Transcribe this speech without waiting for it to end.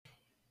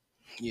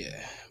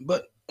Yeah,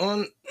 but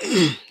on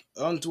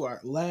on to our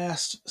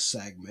last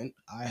segment,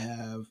 I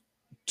have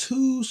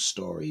two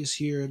stories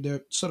here.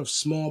 They're sort of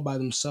small by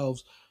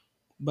themselves,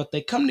 but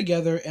they come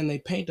together and they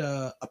paint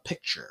a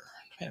picture.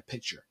 Paint a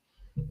picture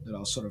that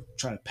I'll sort of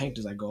try to paint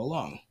as I go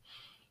along.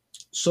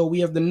 So we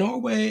have the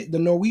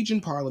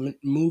Norwegian Parliament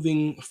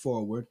moving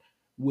forward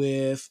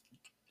with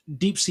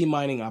deep sea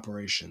mining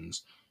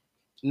operations.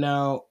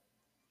 Now,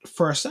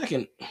 for a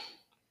second,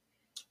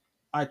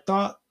 I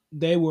thought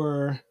they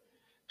were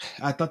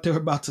I thought they were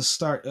about to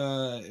start,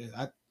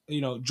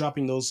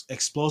 dropping those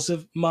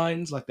explosive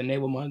mines like the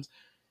naval mines.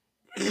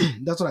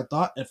 That's what I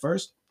thought at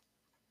first.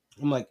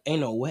 I'm like,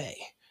 ain't no way.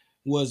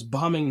 Was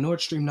bombing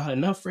Nord Stream not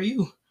enough for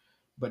you?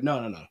 But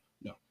no, no, no,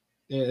 no.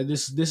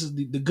 This is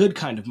the good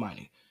kind of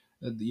mining.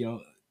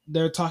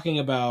 They're talking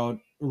about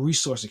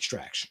resource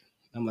extraction.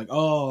 I'm like,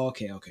 oh,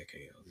 okay, okay,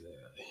 okay.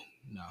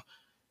 No,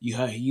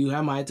 you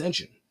have my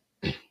attention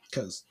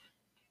because,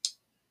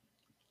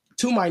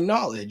 to my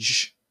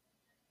knowledge,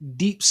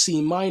 deep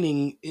sea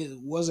mining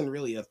wasn't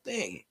really a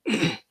thing.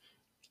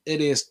 It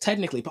is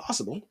technically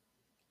possible.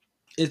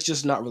 It's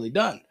just not really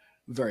done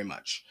very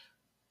much.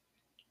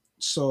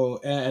 So,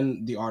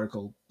 and the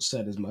article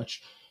said as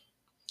much.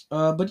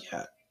 But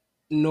yeah,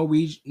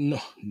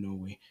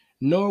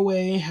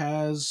 Norway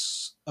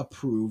has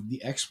approved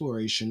the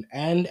exploration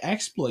and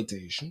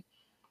exploitation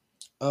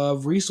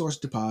of resource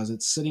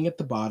deposits sitting at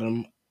the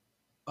bottom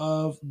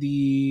of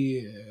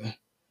the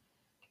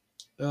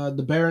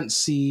Barents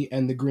Sea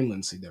and the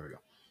Greenland Sea. There we go.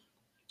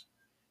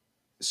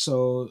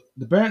 So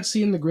the Barents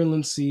Sea and the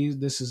Greenland Sea.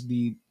 This is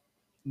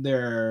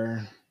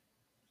their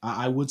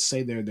I would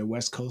say they're the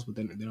West Coast, but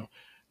then they don't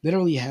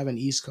really have an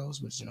East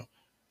Coast, but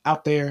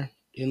out there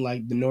in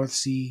like the North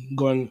Sea,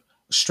 going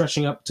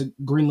stretching up to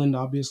Greenland,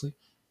 obviously.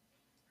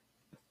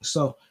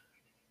 So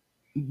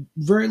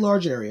very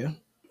large area.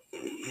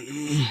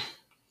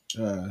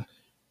 Uh,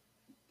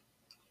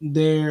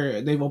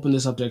 they've opened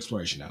this up to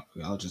exploration now.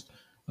 I'll just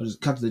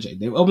cut to the chase.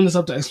 They've opened this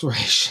up to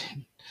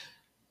exploration.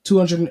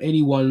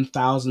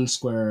 281,000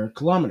 square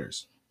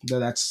kilometers.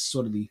 That's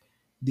sort of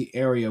the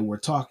area we're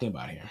talking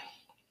about here.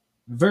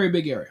 Very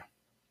big area.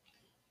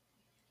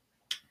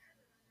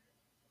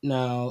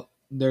 Now,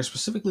 they're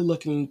specifically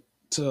looking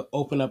to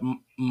open up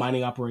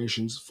mining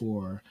operations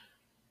for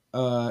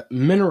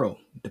mineral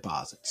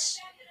deposits,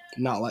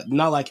 not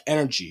like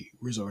energy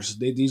resources.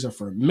 These are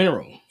for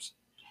minerals.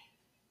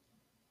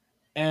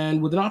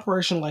 And with an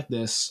operation like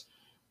this,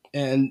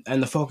 and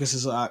the focus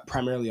is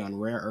primarily on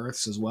rare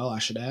earths as well, I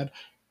should add.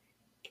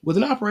 With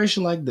an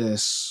operation like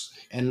this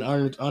and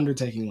an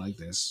undertaking like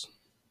this,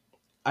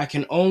 I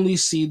can only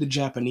see the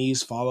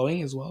Japanese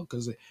following as well,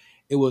 because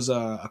it was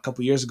a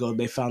couple years ago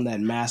they found that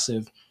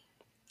massive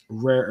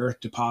rare earth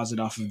deposit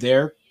off of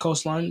their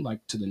coastline,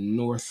 like to the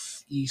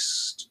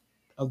northeast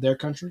of their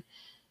country.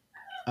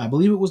 I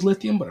believe it was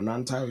lithium, but I'm not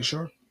entirely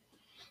sure.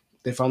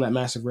 They found that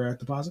massive rare earth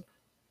deposit.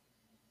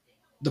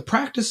 The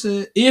practice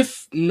is,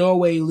 if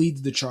Norway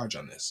leads the charge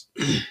on this,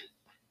 and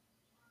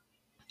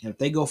if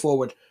they go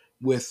forward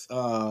with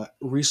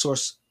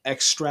resource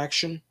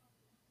extraction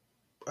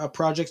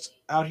projects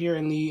out here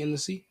in the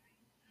sea,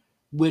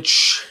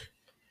 which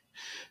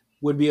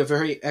would be a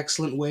very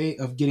excellent way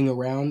of getting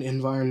around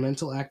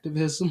environmental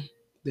activism,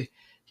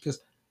 because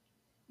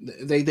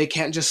they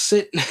can't just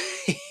sit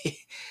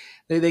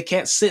they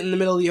can't sit in the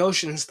middle of the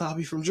ocean and stop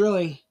you from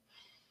drilling.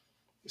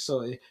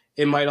 So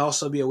it might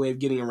also be a way of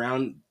getting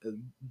around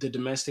the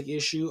domestic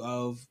issue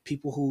of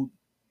people who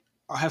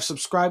have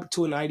subscribed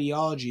to an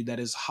ideology that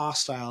is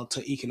hostile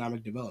to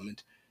economic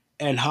development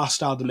and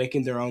hostile to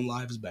making their own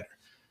lives better,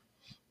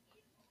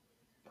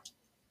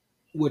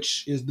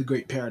 which is the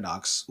great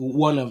paradox,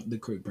 one of the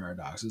great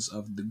paradoxes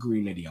of the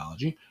green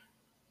ideology.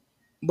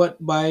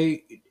 But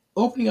by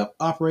opening up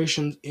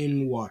operations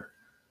in water,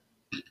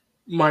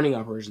 mining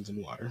operations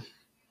in water,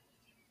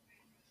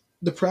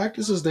 the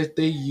practices that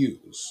they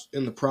use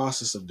in the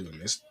process of doing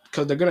this,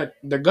 because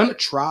they're gonna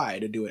try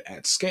to do it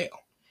at scale.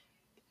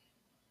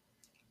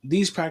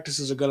 These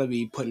practices are gonna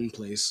be put in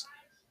place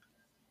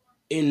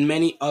in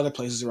many other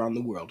places around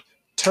the world.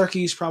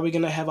 Turkey's probably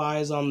gonna have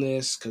eyes on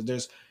this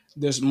because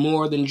there's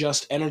more than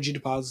just energy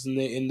deposits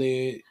in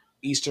the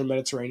Eastern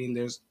Mediterranean.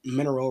 There's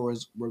mineral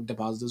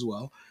deposits as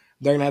well.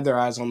 They're gonna have their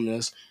eyes on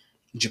this.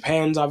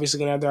 Japan's obviously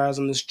gonna have their eyes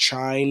on this.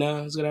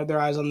 China is gonna have their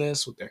eyes on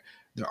this with their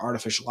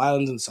artificial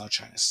islands in the South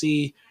China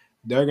Sea.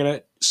 They're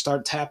gonna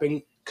start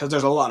tapping because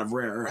there's a lot of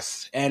rare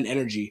earth and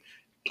energy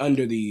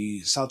under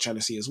the South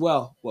China Sea as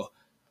well. Well,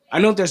 I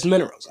know there's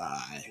minerals.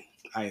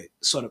 I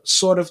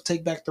sort of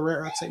take back the rare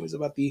earth statements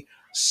about the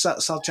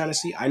South China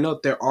Sea. I know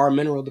there are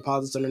mineral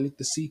deposits underneath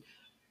the sea.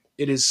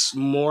 It is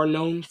more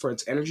known for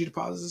its energy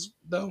deposits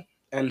though,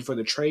 and for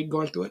the trade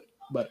going through it.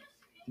 But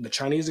the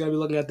Chinese are gonna be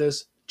looking at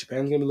this.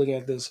 Japan's gonna be looking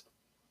at this.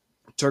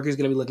 Turkey's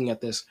going to be looking at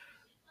this.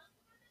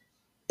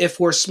 If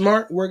we're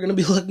smart, we're going to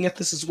be looking at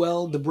this as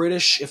well. The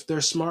British, if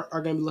they're smart,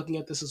 are going to be looking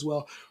at this as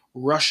well.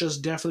 Russia's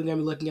definitely going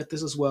to be looking at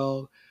this as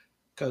well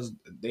because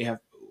they have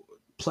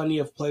plenty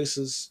of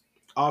places,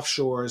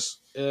 offshores,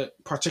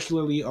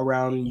 particularly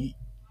around.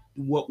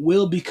 what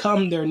will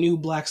become their new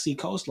Black Sea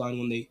coastline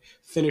when they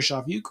finish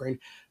off Ukraine,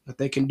 that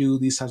they can do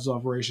these types of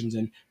operations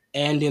in,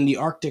 and in the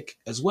Arctic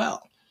as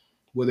well,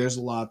 where there's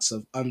lots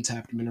of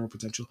untapped mineral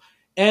potential.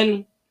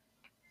 And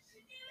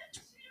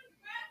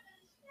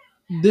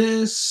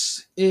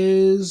this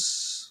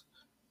is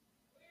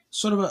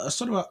sort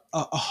of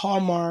a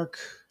hallmark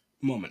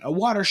moment, a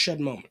watershed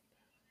moment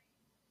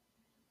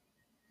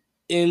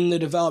in the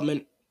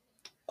development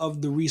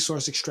of the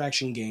resource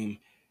extraction game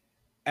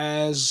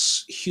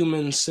as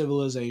human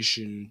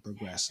civilization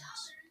progresses.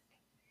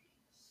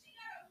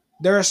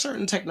 There are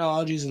certain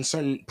technologies and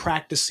certain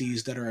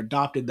practices that are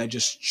adopted that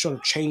just sort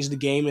of change the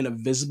game in a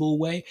visible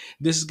way.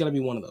 This is going to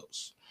be one of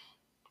those.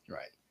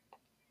 Right.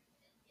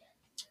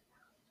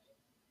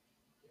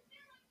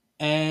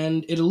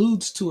 And it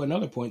alludes to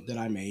another point that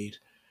I made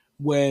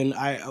when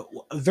I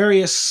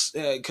various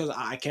because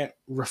I can't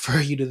refer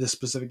you to this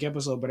specific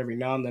episode, but every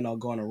now and then I'll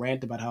go on a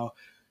rant about how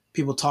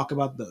people talk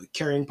about the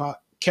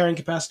carrying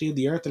capacity of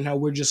the Earth and how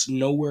we're just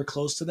nowhere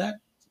close to that.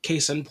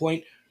 Case in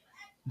point,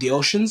 the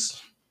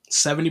oceans,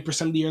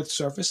 70% of the Earth's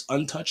surface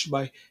untouched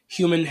by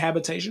human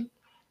habitation.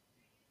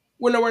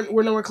 We're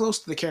nowhere close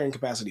to the carrying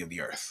capacity of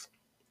the Earth.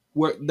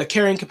 Where the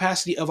carrying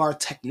capacity of our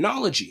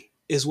technology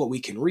is what we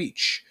can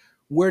reach.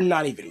 We're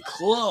not even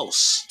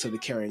close to the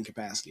carrying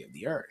capacity of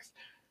the Earth.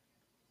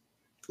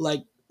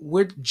 Like,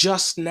 we're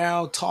just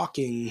now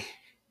talking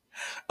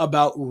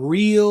about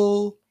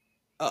real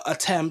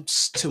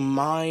attempts to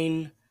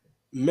mine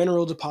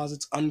mineral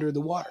deposits under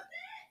the water.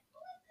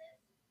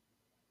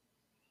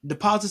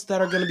 Deposits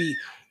that are going to be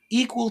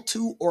equal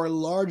to or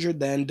larger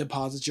than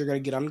deposits you're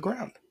going to get on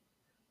ground,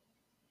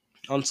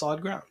 on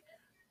solid ground.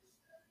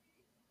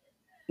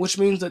 Which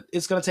means that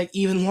it's going to take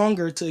even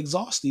longer to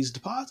exhaust these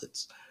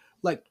deposits.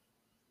 Like,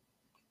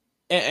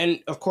 and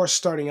of course,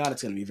 starting out,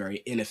 it's going to be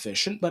very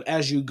inefficient, but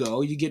as you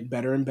go, you get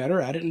better and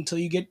better at it until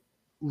you get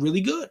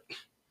really good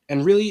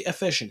and really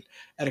efficient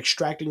at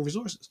extracting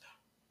resources.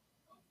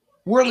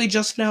 We're only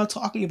just now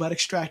talking about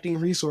extracting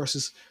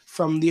resources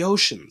from the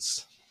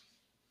oceans.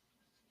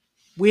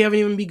 We haven't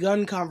even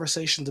begun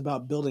conversations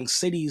about building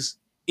cities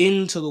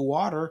into the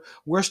water.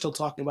 We're still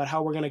talking about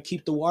how we're going to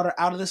keep the water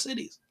out of the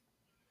cities,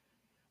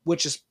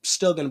 which is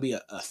still going to be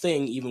a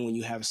thing even when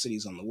you have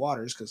cities on the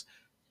waters, because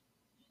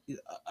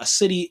a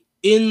city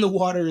in the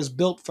water is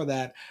built for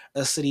that.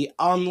 A city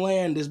on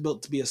land is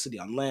built to be a city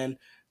on land.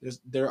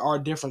 There are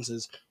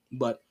differences,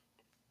 but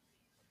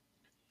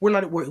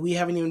we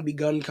haven't even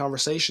begun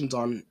conversations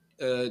on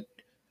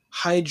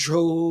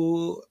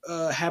hydro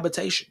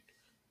habitation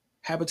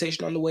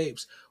on the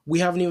waves. We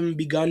haven't even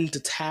begun to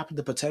tap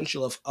the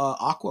potential of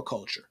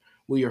aquaculture,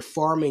 where you're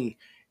farming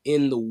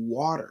in the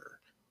water.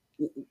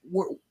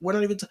 We're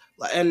not even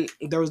and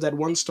there was that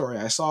one story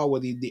I saw where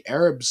the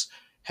Arabs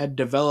had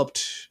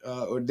developed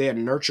or they had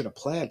nurtured a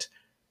plant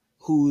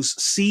whose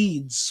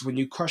seeds, when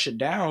you crush it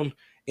down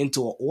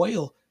into an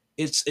oil,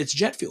 it's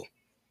jet fuel.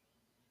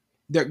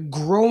 They're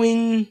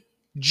growing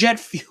jet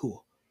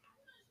fuel,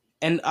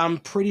 and I'm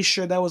pretty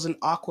sure that was an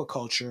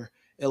aquaculture,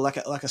 like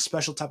a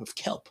special type of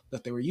kelp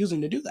that they were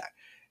using to do that.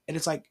 And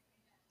it's like,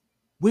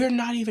 we're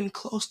not even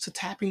close to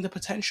tapping the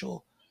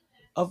potential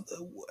of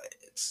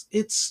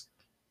it's.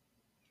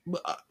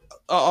 uh,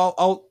 I'll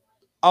I'll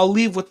I'll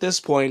leave with this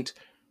point.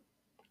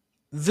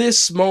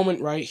 This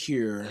moment right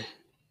here,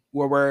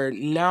 where we're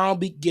now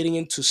getting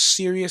into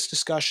serious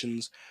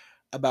discussions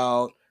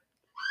about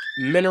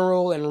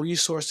mineral and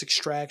resource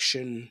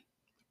extraction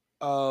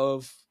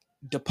of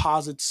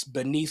deposits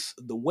beneath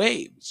the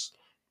waves,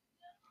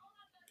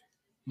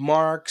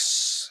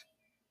 marks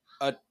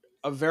a,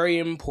 a very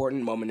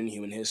important moment in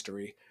human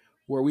history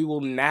where we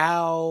will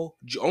now,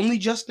 only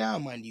just now,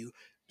 mind you,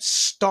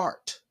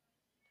 start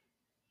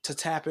to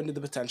tap into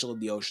the potential of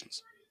the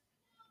oceans.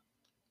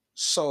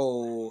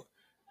 So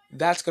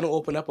that's going to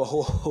open up a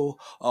whole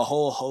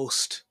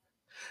host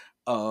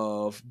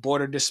of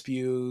border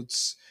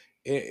disputes,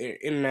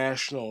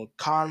 international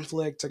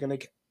conflicts are going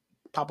to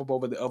pop up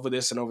over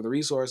this and over the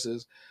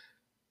resources.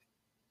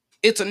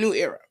 It's a new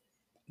era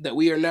that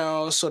we are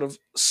now sort of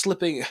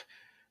slipping.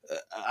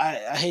 I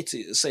hate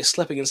to say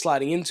slipping and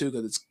sliding into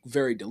because it's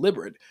very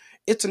deliberate.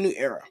 It's a new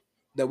era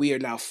that we are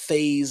now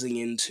phasing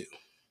into,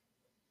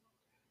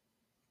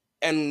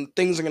 and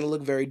things are going to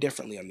look very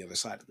differently on the other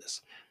side of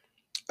this.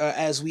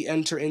 As we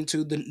enter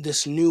into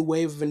this new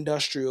wave of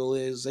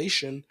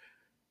industrialization,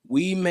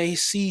 we may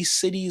see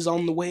cities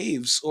on the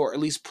waves, or at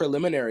least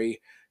preliminary,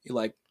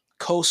 like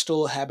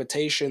coastal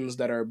habitations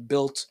that are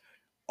built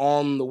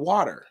on the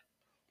water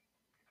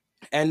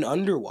and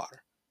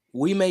underwater.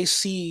 We may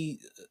see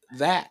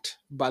that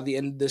by the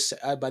end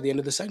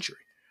of the century.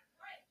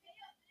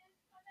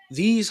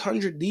 These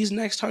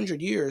next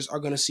 100 years are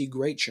going to see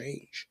great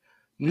change.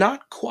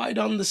 Not quite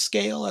on the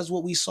scale as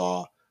what we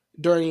saw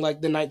during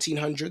like the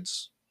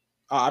 1900s.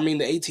 I mean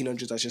the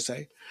 1800s, I should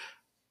say,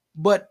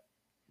 but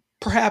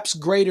perhaps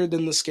greater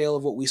than the scale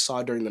of what we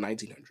saw during the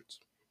 1900s.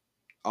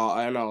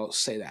 And I'll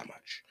say that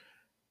much.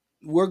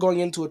 We're going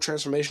into a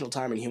transformational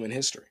time in human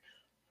history.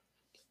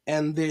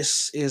 And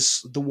this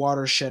is the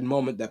watershed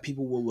moment that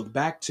people will look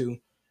back to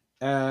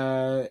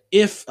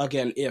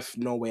If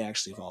Norway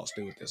actually follows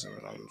through with this,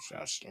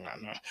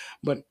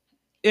 but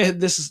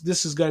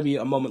this is going to be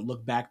a moment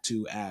looked back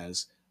to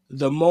as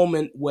the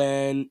moment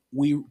when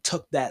we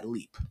took that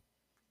leap,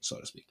 so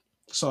to speak.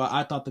 So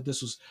I thought that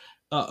this was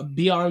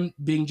beyond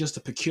being just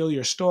a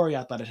peculiar story.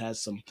 I thought it had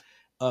some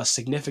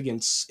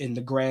significance in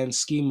the grand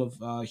scheme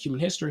of human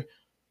history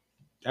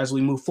as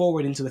we move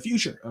forward into the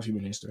future of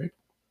human history.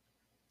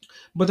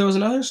 But there was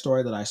another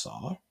story that I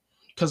saw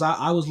because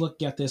I was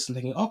looking at this and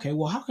thinking, okay,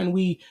 well, how can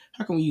we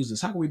use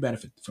this? How can we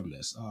benefit from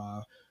this?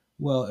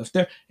 Well, if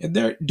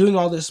they're doing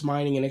all this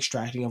mining and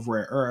extracting of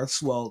rare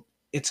earths, well,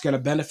 it's going to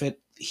benefit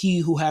he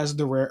who has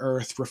the rare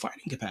earth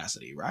refining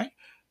capacity, right?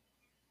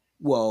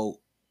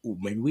 Well,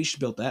 maybe we should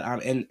build that.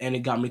 And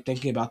it got me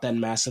thinking about that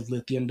massive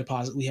lithium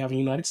deposit we have in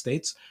the United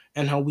States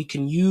and how we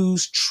can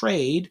use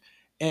trade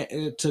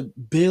to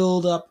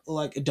build up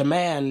like a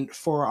demand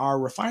for our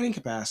refining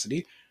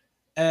capacity,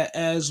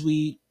 as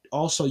we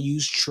also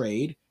use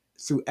trade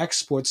through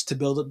exports to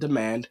build up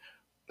demand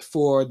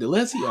for the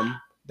lithium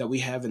that we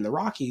have in the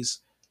Rockies.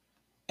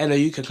 And then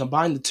you can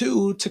combine the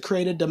two to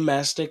create a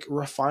domestic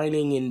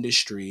refining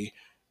industry.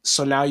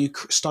 So now you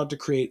start to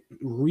create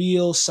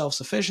real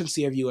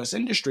self-sufficiency of U.S.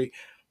 industry,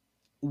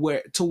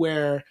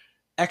 where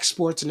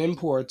exports and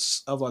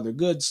imports of other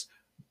goods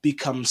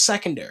become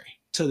secondary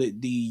to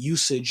the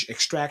usage,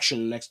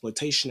 extraction, and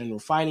exploitation and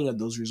refining of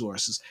those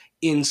resources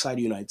inside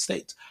the United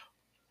States.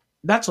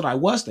 That's what I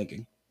was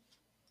thinking,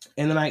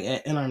 and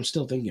I'm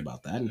still thinking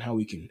about that and how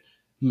we can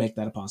make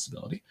that a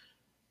possibility.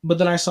 But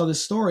then I saw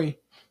this story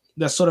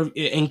that sort of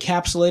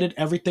encapsulated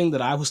everything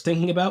that I was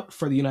thinking about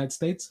for the United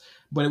States,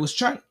 but it was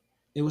China.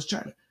 It was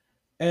China.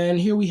 And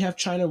here we have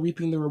China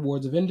reaping the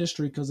rewards of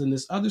industry because in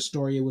this other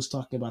story, it was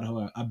talking about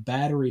how a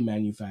battery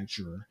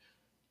manufacturer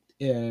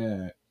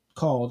uh,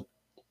 called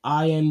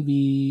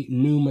INV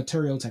New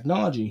Material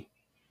Technology,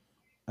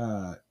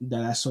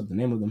 that's sort of the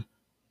name of them,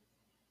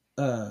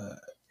 uh,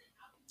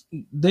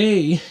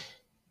 they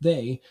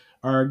they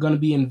are going to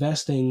be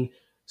investing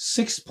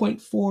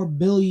 6.4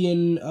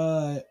 billion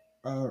in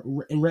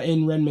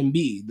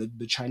renminbi,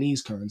 the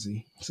Chinese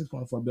currency.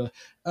 6.4 billion.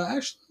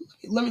 Actually,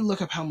 let me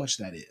look up how much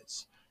that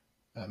is.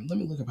 Let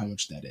me look up how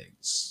much that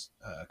is,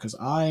 because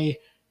I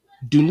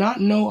do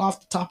not know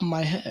off the top of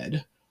my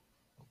head,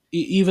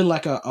 even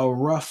like a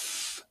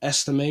rough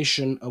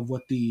estimation of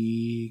what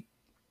the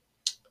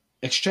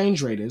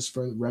exchange rate is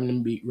for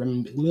renminbi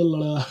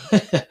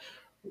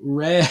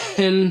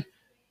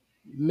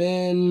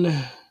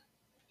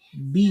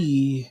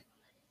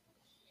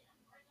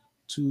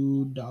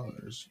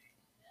 $2.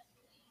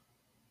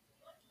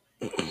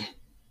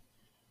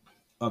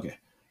 Okay,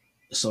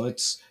 so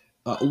it's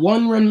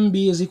one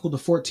renminbi is equal to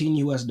 14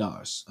 US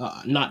dollars.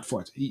 Not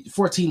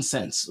 14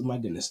 cents. My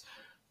goodness.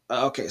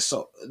 Okay,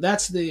 so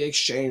that's the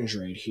exchange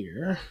rate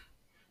here.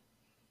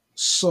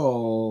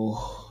 So,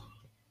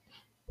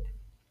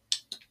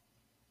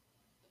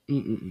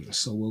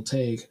 so we'll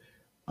take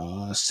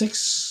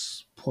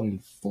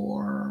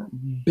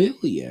 6.4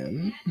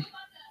 billion,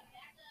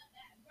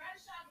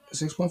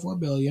 6.4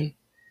 billion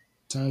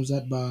times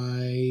that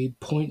by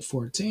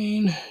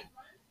 0.14.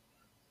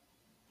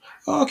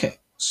 Okay,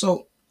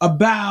 so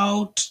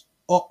about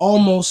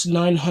almost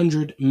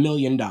 $900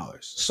 million.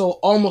 So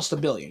almost a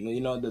billion.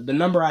 You know, the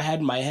number I had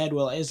in my head.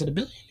 Well, is it a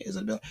billion? Is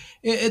it a billion?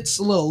 It's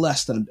a little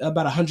less than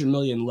about 100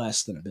 million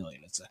less than a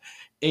billion. It's a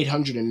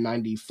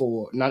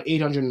 894, not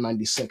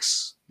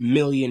 896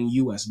 million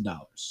US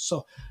dollars.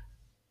 So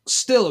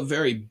still a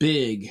very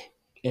big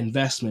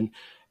investment,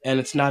 and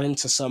it's not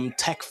into some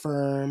tech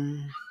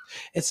firm.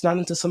 It's not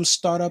into some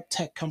startup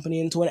tech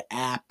company into an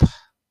app.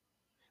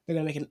 They're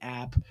gonna make an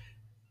app.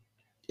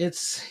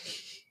 It's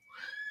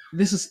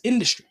This is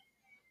industry.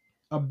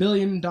 $1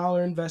 billion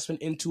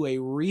investment into a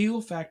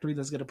real factory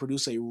that's going to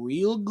produce a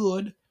real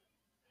good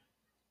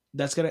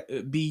that's going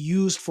to be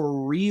used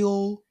for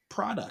real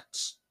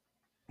products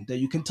that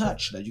you can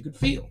touch, that you can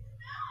feel.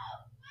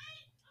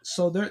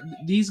 So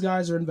these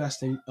guys are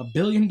investing $1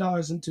 billion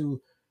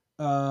into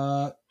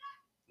uh,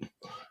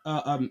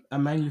 a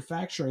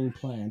manufacturing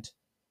plant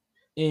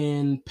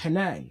in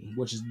Penang,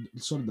 which is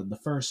sort of the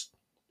first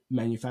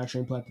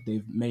manufacturing plant that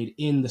they've made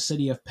in the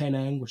city of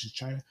Penang, which is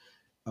China.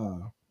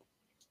 Uh,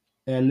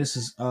 and this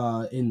is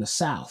in the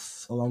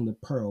south along the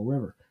Pearl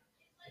River.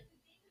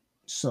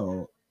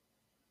 So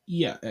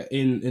yeah,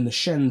 in the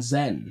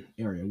Shenzhen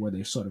area where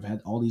they've sort of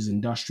had all these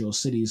industrial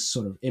cities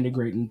sort of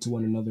integrate into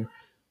one another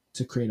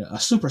to create a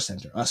super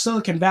center, a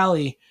Silicon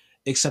Valley,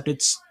 except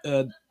it's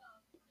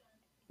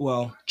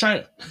well,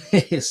 China,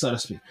 so to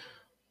speak.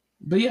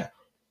 But yeah,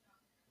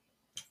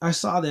 I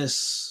saw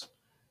this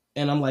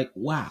and I'm like,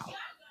 wow,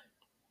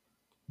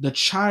 the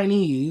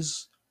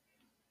Chinese,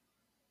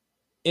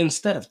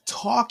 instead of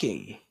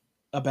talking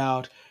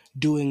about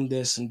doing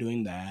this and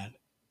doing that,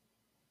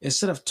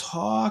 instead of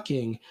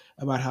talking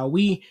about how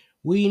we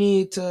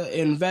need to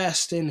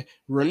invest in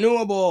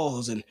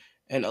renewables and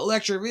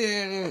electric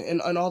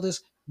and all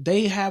this,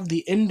 they have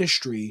the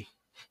industry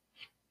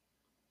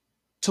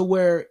to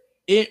where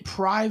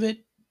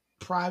private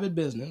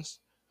business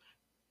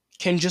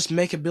can just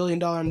make $1 billion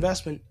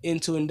investment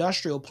into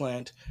industrial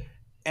plant,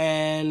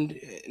 and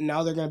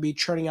now they're going to be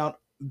churning out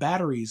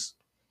batteries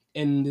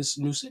in this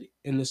new city,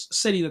 in this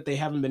city that they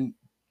haven't been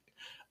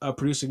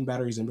producing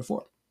batteries in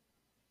before.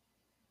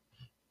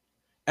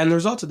 And the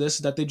result of this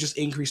is that they just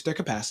increased their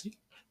capacity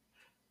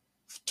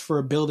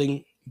for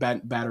building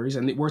batteries,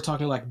 and we're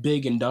talking like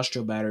big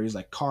industrial batteries,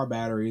 like car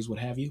batteries, what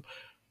have you,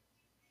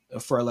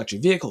 for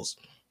electric vehicles.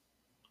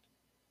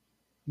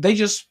 They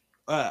just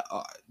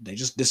they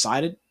just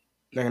decided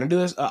they're going to do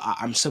this.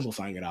 I'm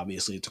simplifying it.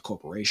 Obviously, it's a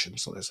corporation,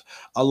 so there's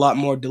a lot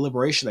more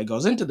deliberation that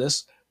goes into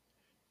this.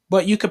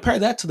 But you compare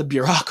that to the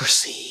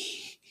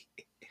bureaucracy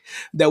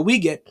that we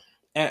get,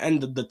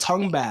 and the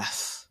tongue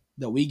bath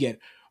that we get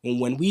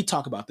when we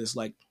talk about this.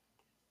 Like,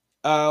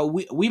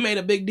 we made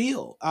a big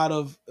deal out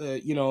of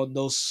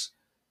those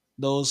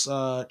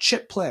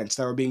chip plants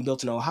that were being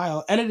built in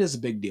Ohio, and it is a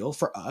big deal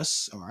for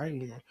us. All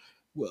right,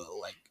 well,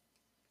 like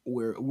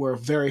we're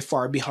very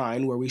far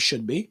behind where we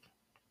should be,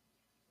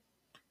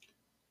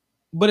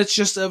 but it's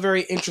just a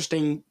very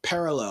interesting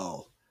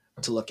parallel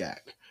to look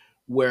at,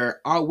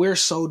 where we're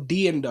so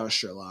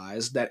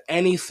deindustrialized that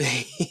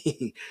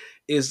anything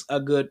is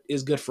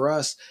good for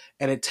us,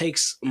 and it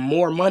takes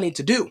more money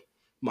to do,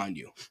 mind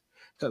you,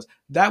 because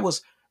that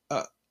was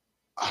a,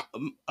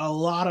 a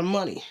lot of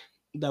money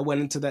that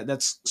went into that.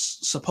 That's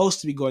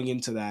supposed to be going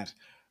into that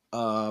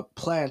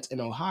plant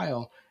in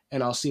Ohio,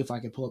 and I'll see if I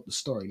can pull up the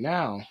story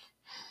now.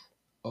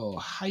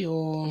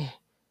 Ohio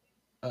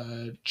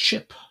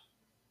chip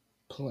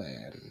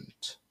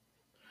plant.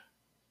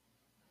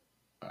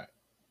 All right,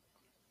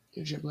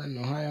 chip plant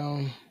in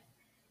Ohio.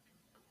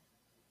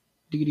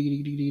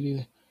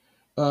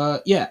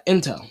 Yeah,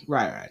 Intel.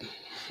 Right.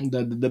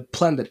 The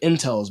plant that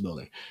Intel is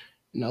building.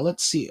 Now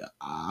let's see.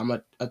 I'm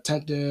a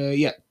attempt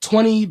to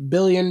 $20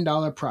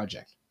 billion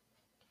project.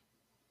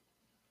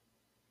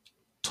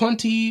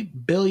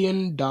 $20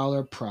 billion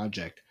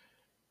project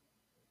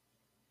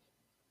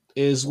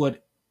is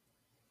what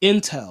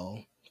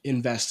Intel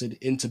invested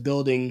into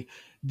building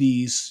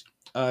these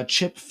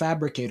chip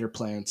fabricator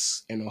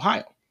plants in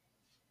Ohio.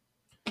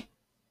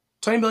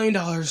 $20 billion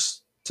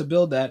to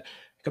build that,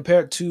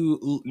 compared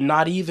to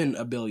not even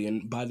a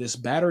billion by this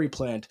battery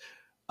plant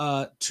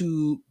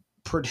to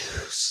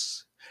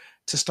produce,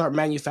 to start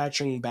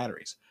manufacturing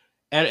batteries.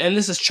 And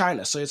this is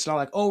China, so it's not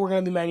like, oh, we're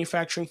going to be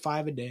manufacturing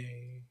 5 a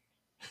day.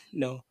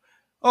 No.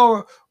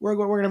 Oh, we're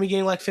going to be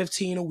getting like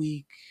 15 a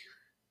week,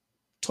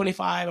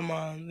 25 a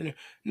month.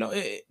 No,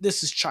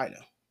 this is China,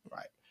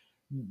 right?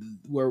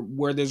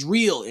 Where there's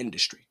real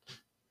industry.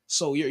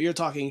 So you're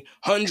talking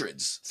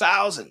hundreds,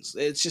 thousands.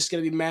 It's just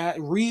going to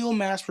be real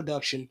mass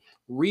production,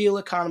 real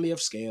economy of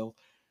scale,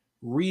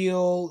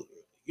 real,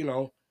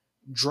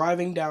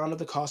 driving down of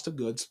the cost of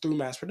goods through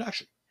mass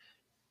production.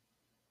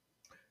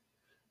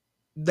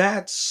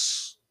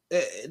 That's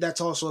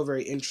also a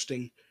very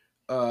interesting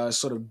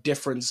sort of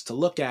difference to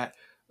look at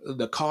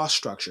the cost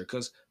structure,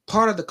 because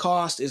part of the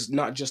cost is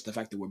not just the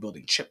fact that we're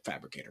building chip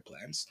fabricator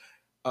plants,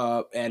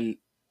 and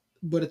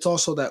but it's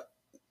also that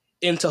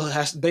Intel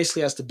has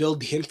to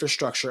build the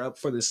infrastructure up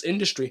for this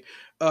industry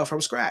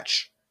from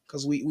scratch,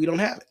 because we don't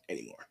have it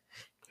anymore.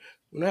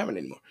 We don't have it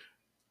anymore.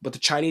 But the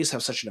Chinese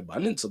have such an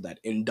abundance of that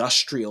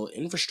industrial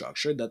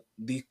infrastructure that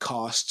the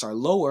costs are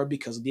lower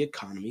because of the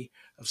economy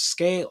of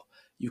scale.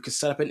 You could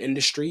set up an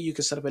industry, you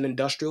could set up an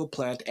industrial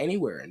plant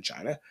anywhere in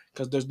China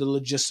because there's the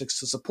logistics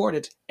to support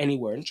it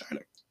anywhere in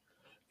China.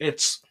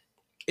 It's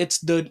it's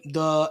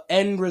the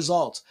end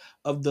result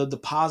of the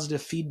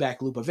positive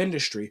feedback loop of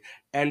industry.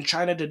 And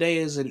China today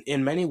is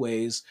in many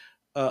ways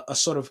a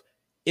sort of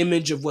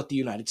image of what the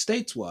United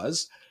States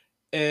was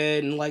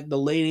in like the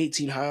late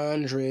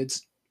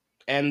 1800s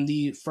and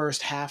the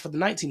first half of the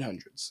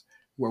 1900s,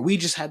 where we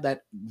just had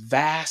that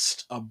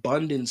vast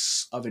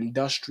abundance of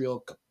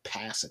industrial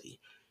capacity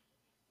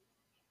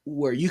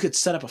where you could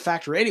set up a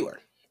factory anywhere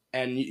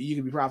and you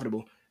could be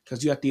profitable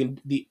because you have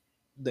the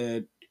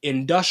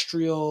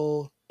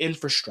industrial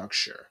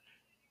infrastructure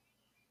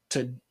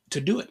to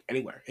do it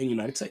anywhere in the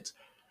United States.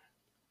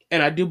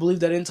 And I do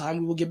believe that in time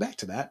we will get back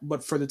to that.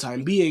 But for the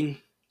time being,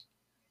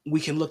 we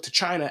can look to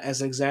China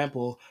as an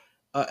example,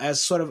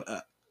 as sort of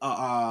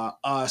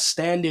a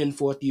stand-in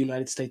for what the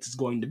United States is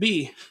going to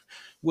be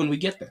when we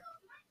get there.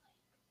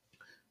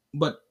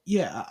 But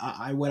yeah,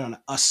 I went on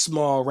a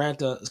small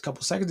rant a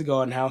couple seconds ago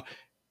on how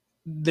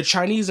the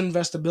Chinese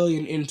invest $1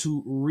 billion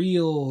into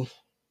real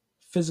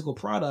physical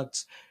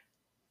products.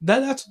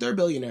 That's what their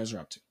billionaires are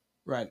up to,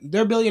 right?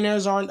 Their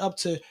billionaires aren't up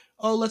to,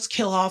 oh, let's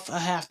kill off a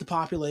half the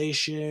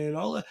population.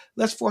 Oh,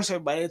 let's force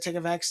everybody to take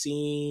a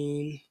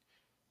vaccine.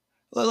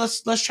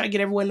 Let's try to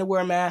get everyone to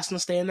wear a mask and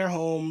stay in their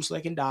homes so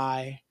they can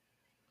die.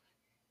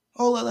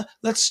 Oh,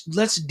 let's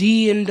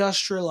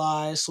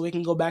deindustrialize so we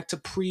can go back to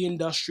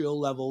pre-industrial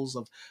levels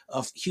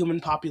of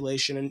human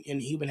population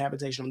and human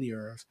habitation on the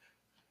earth.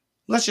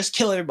 Let's just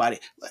kill everybody.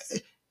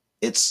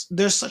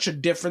 There's such a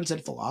difference in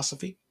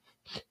philosophy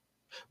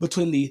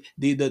between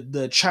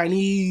the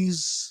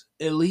Chinese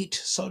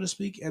elite, so to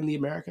speak, and the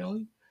American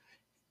elite,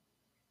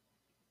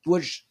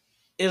 which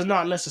is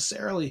not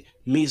necessarily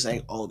me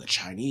saying, "Oh, the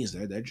Chinese,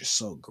 they're just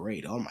so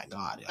great. Oh my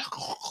God,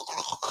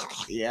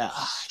 yeah."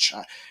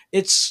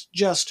 It's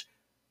just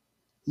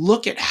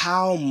look at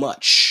how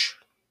much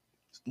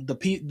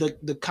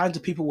the kinds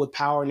of people with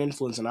power and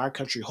influence in our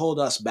country hold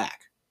us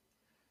back.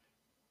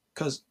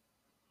 Because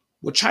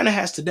what China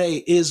has today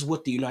is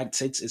what the United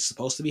States is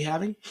supposed to be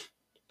having.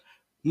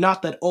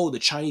 Not that, oh, the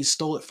Chinese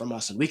stole it from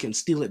us and we can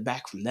steal it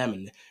back from them.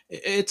 And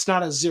it's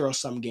not a zero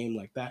sum game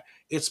like that.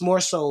 It's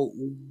more so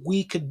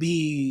we could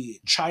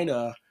be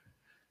China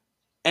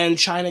and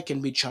China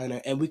can be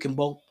China, and we can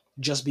both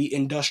just be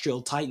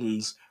industrial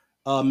titans,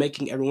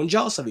 making everyone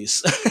jealous of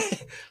us.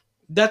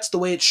 That's the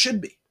way it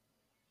should be.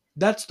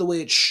 That's the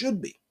way it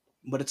should be.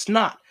 But it's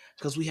not,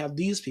 because we have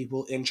these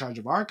people in charge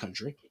of our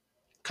country,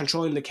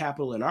 controlling the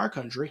capital in our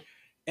country,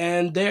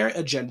 and their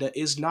agenda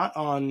is not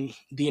on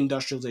the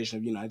industrialization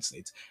of the United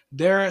States.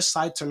 Their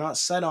sights are not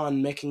set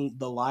on making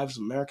the lives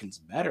of Americans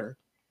better.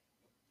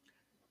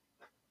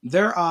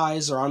 Their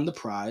eyes are on the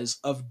prize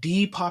of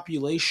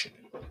depopulation.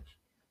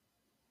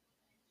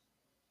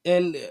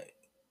 And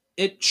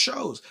it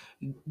shows.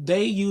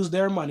 They use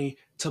their money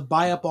to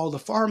buy up all the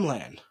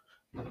farmland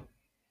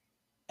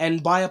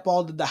and buy up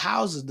all the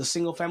houses, the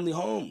single family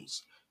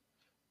homes,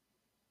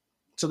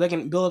 so they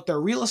can build up their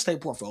real estate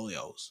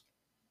portfolios,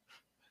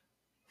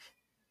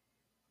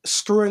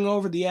 screwing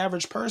over the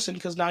average person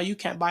because now you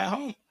can't buy a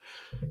home.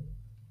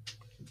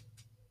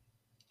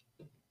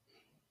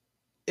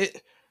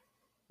 It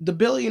The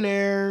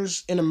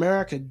billionaires in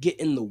America get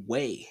in the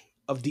way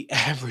of the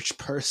average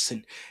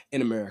person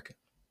in America.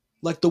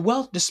 Like, the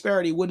wealth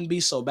disparity wouldn't be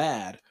so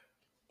bad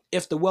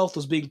if the wealth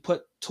was being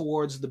put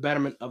towards the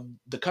betterment of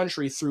the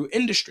country through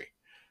industry.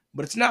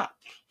 But it's not.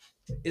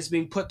 It's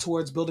being put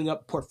towards building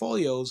up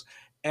portfolios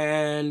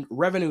and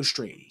revenue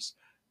streams.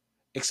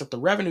 Except the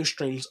revenue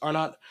streams are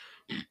not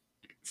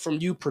from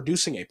you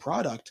producing a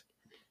product,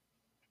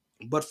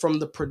 but from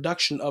the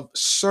production of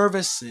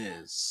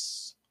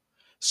services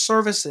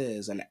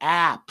and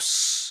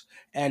apps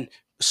and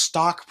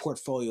stock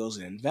portfolios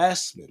and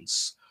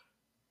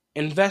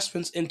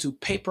investments into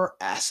paper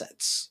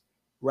assets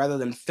rather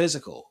than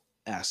physical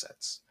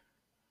assets.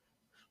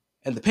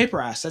 And the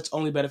paper assets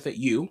only benefit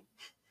you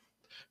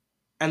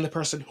and the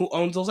person who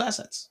owns those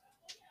assets.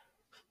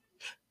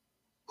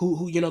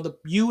 Who the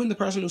you and the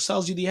person who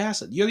sells you the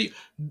asset.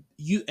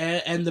 You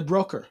and the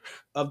broker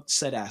of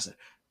said asset.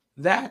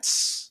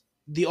 That's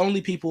the only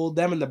people,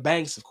 them and the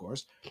banks, of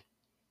course.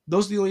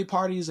 Those are the only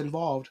parties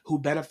involved who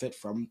benefit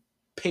from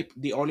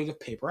the owning of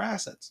paper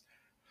assets.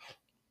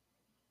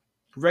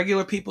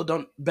 Regular people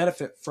don't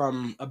benefit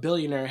from a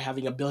billionaire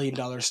having $1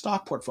 billion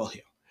stock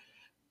portfolio.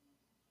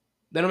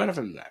 They don't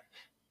benefit from that.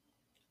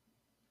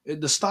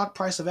 The stock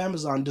price of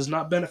Amazon does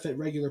not benefit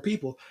regular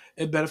people.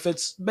 It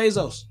benefits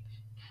Bezos.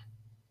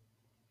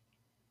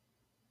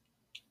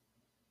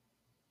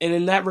 And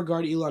in that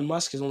regard, Elon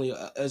Musk is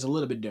a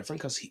little bit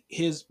different because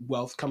his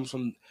wealth comes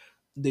from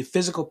the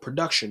physical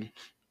production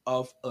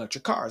of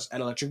electric cars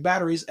and electric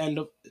batteries and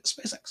of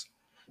SpaceX.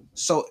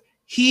 So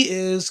he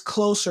is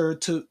closer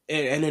to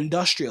an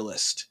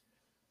industrialist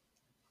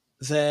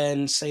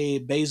than, say,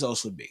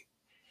 Bezos would be.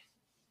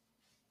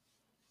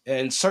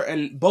 And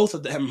certain both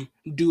of them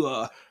do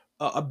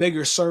a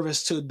bigger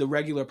service to the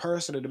regular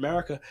person in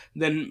America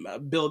than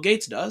Bill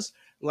Gates does.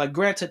 Like,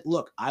 granted,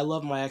 look, I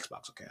love my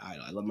Xbox. Okay,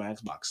 I love my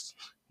Xbox.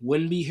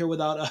 Wouldn't be here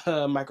without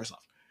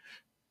Microsoft.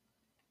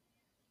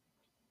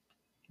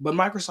 But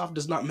Microsoft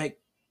does not make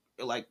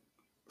like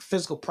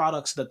physical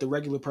products that the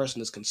regular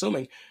person is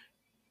consuming.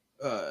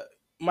 Uh,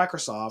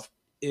 Microsoft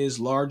is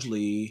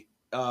largely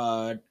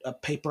a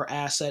paper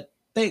asset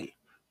thing.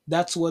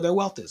 That's where their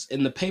wealth is,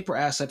 in the paper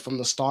asset from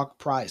the stock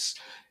price.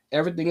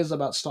 Everything is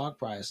about stock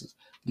prices,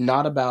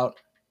 not about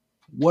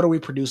what are we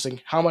producing,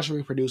 how much are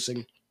we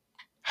producing,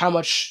 how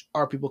much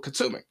are people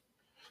consuming,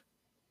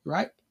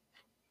 right?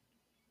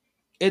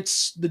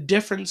 It's the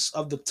difference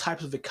of the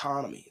types of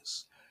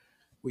economies.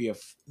 We have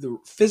the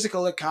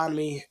physical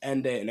economy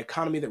and an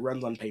economy that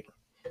runs on paper.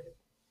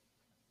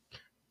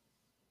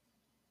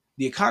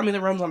 The economy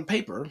that runs on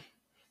paper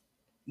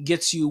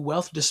gets you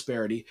wealth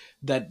disparity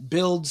that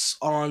builds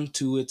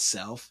onto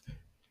itself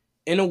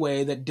in a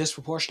way that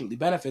disproportionately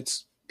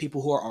benefits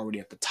people who are already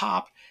at the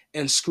top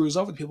and screws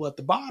over the people at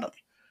the bottom.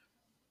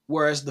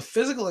 Whereas the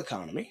physical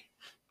economy,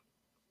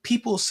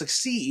 people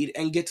succeed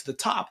and get to the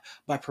top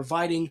by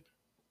providing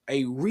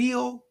a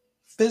real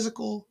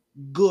physical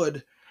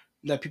good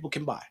that people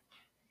can buy.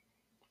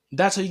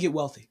 That's how you get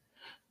wealthy.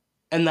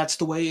 And that's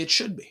the way it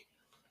should be,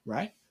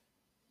 right?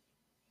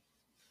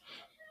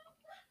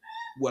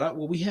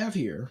 What we have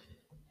here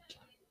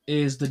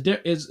is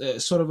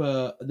sort of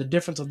the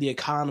difference of the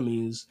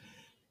economies,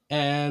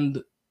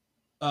 and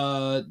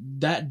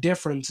that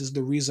difference is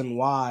the reason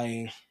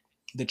why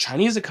the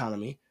Chinese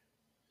economy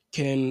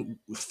can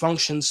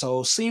function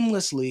so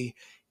seamlessly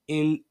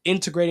in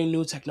integrating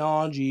new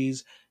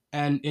technologies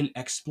and in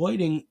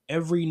exploiting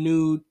every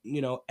new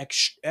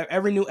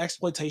every new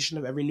exploitation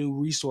of every new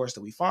resource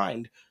that we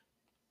find,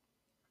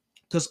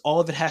 because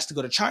all of it has to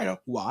go to China.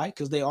 Why?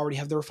 Because they already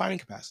have the refining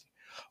capacity.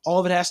 All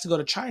of it has to go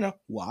to China.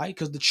 Why?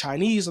 Because the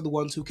Chinese are the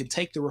ones who can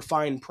take the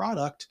refined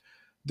product,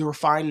 the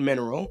refined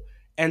mineral,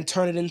 and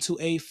turn it into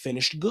a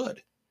finished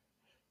good.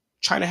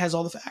 China has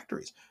all the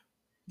factories.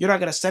 You're not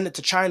going to send it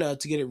to China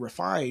to get it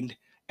refined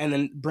and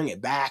then bring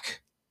it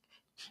back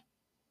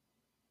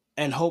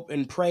and hope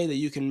and pray that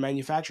you can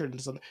manufacture it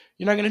into something.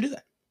 You're not going to do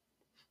that.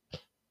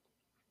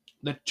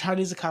 The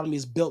Chinese economy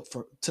is built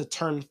to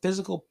turn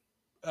physical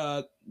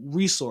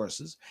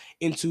resources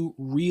into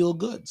real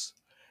goods.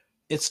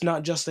 It's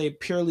not just a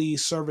purely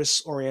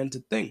service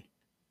oriented thing.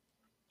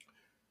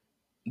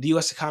 The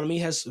US economy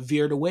has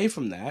veered away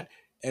from that,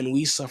 and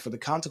we suffer the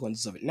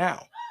consequences of it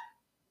now.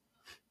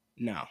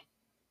 Now,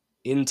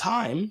 in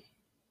time,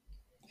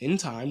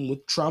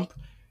 with Trump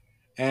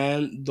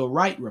and the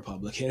right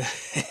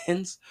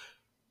Republicans,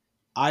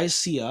 I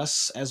see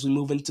us as we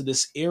move into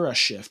this era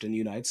shift in the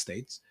United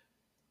States.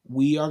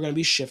 We are going to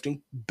be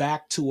shifting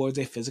back towards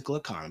a physical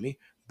economy,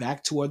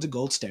 back towards a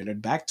gold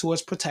standard, back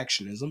towards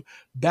protectionism,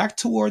 back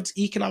towards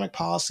economic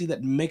policy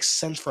that makes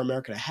sense for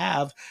America to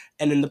have,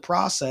 and in the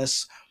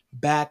process,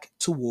 back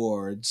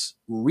towards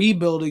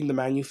rebuilding the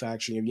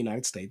manufacturing of the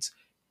United States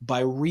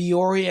by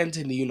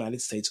reorienting the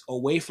United States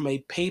away from a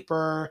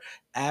paper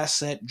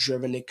asset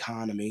driven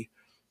economy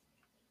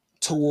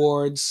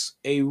towards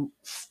a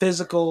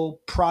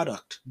physical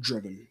product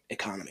driven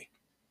economy.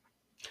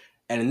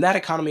 And in that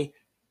economy,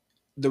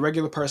 the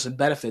regular person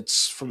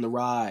benefits from the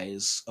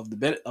rise of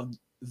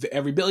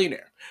every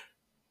billionaire,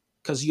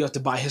 because you have to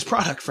buy his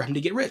product for him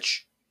to get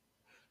rich.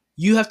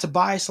 You have to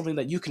buy something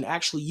that you can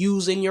actually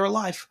use in your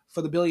life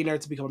for the billionaire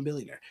to become a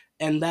billionaire.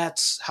 And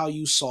that's how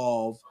you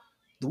solve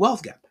the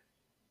wealth gap.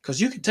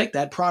 Because you can take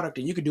that product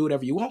and you can do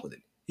whatever you want with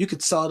it. You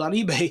could sell it on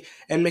eBay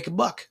and make a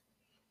buck.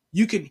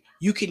 You can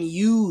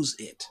use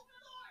it.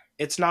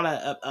 It's not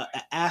a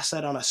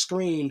asset on a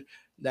screen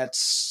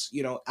that's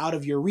out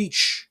of your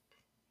reach.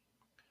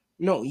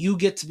 No, you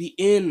get to be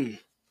in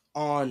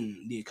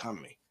on the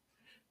economy.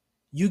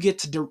 You get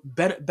to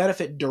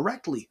benefit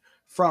directly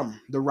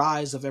from the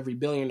rise of every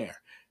billionaire.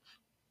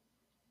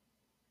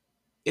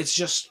 It's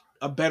just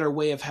a better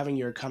way of having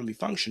your economy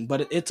function.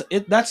 But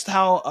that's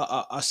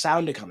how a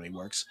sound economy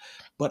works.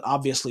 But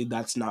obviously,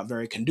 that's not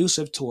very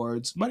conducive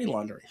towards money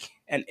laundering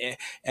and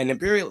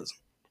imperialism.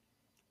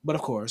 But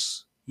of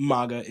course,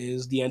 MAGA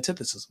is the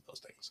antithesis of those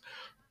things.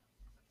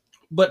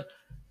 But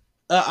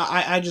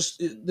I just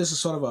this is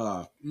sort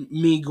of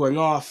me going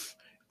off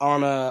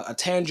on a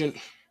tangent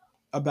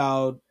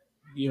about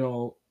you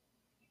know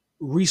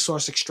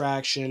resource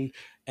extraction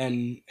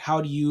and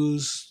how to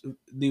use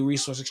the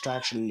resource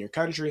extraction in your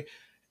country.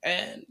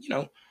 And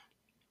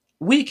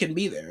we can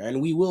be there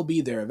and we will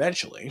be there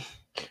eventually.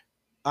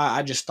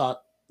 I just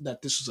thought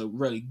that this was a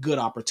really good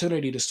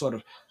opportunity to sort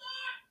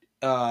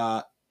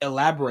of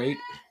elaborate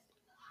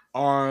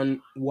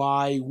on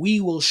why we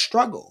will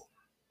struggle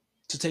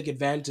to take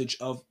advantage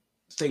of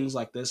things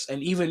like this,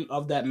 and even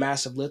of that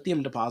massive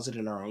lithium deposit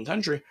in our own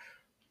country,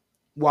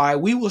 why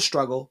we will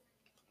struggle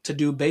to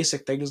do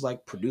basic things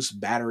like produce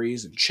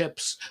batteries and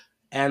chips,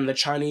 and the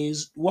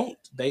Chinese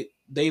won't.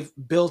 They've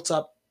built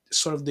up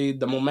sort of the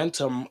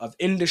momentum of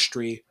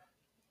industry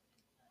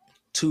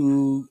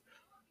to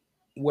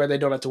where they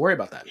don't have to worry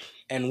about that.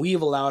 And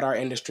we've allowed our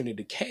industry to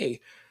decay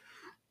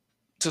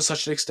to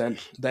such an extent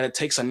that it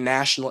takes a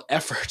national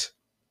effort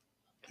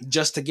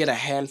just to get a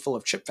handful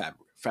of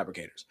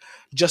fabricators,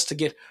 just to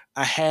get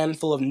a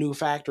handful of new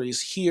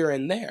factories here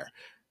and there,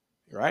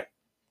 right?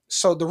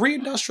 So the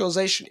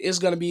reindustrialization is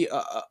going to be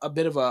a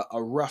bit of a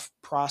rough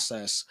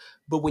process,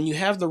 but when you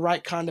have the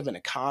right kind of an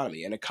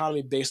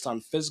economy based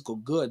on physical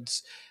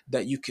goods,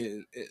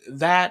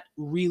 that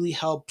really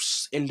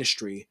helps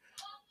industry,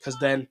 because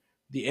then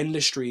the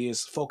industry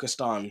is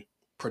focused on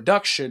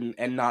production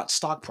and not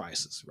stock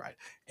prices, right?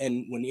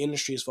 And when the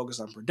industry is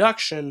focused on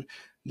production,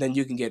 then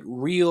you can get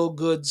real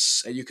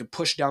goods and you can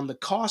push down the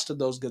cost of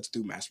those goods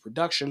through mass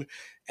production.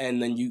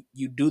 And then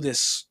you do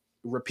this,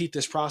 repeat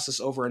this process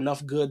over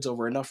enough goods,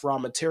 over enough raw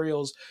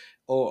materials,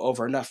 or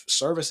over enough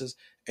services,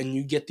 and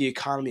you get the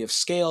economy of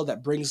scale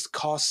that brings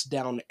costs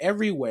down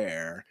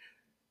everywhere.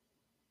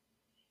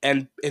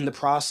 And in the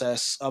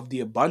process of the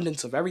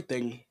abundance of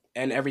everything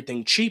and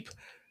everything cheap,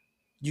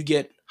 you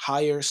get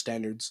higher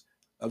standards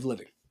of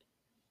living.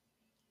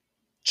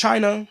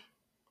 China,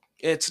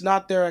 it's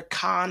not their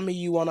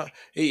economy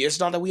it's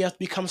not that we have to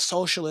become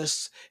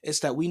socialists, it's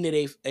that we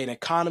need an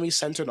economy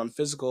centered on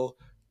physical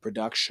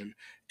production.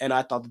 And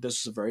I thought that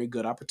this was a very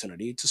good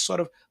opportunity to sort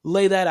of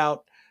lay that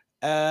out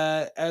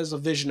as a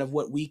vision of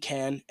what we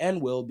can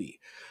and will be.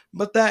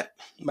 But that,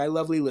 my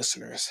lovely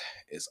listeners,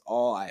 is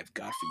all I've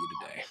got for you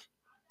today.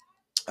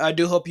 I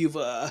do hope you've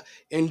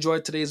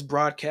enjoyed today's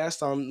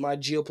broadcast on my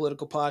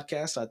geopolitical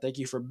podcast. I thank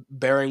you for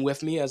bearing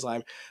with me as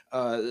I'm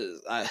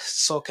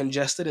so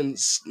congested and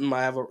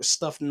I have a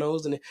stuffed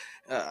nose, and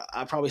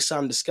I probably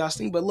sound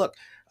disgusting. But look,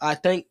 I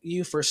thank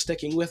you for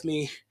sticking with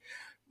me.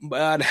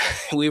 But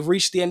we've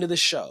reached the end of the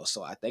show,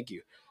 so I thank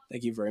you.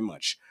 Thank you very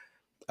much.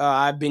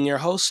 I've been your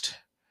host,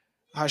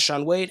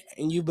 Hashan Wade,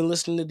 and you've been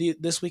listening to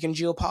This Week in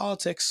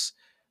Geopolitics.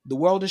 The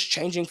world is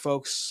changing,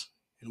 folks,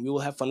 and we will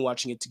have fun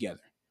watching it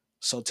together.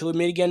 So till we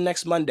meet again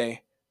next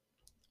Monday,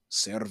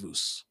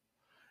 servus.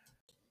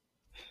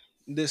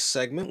 This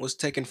segment was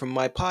taken from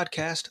my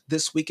podcast,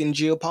 This Week in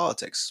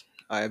Geopolitics.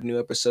 I have new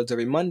episodes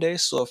every Monday,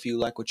 so if you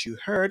like what you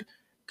heard,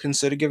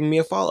 consider giving me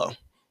a follow.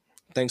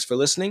 Thanks for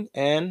listening,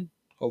 and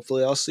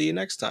hopefully I'll see you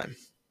next time.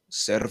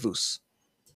 Servus.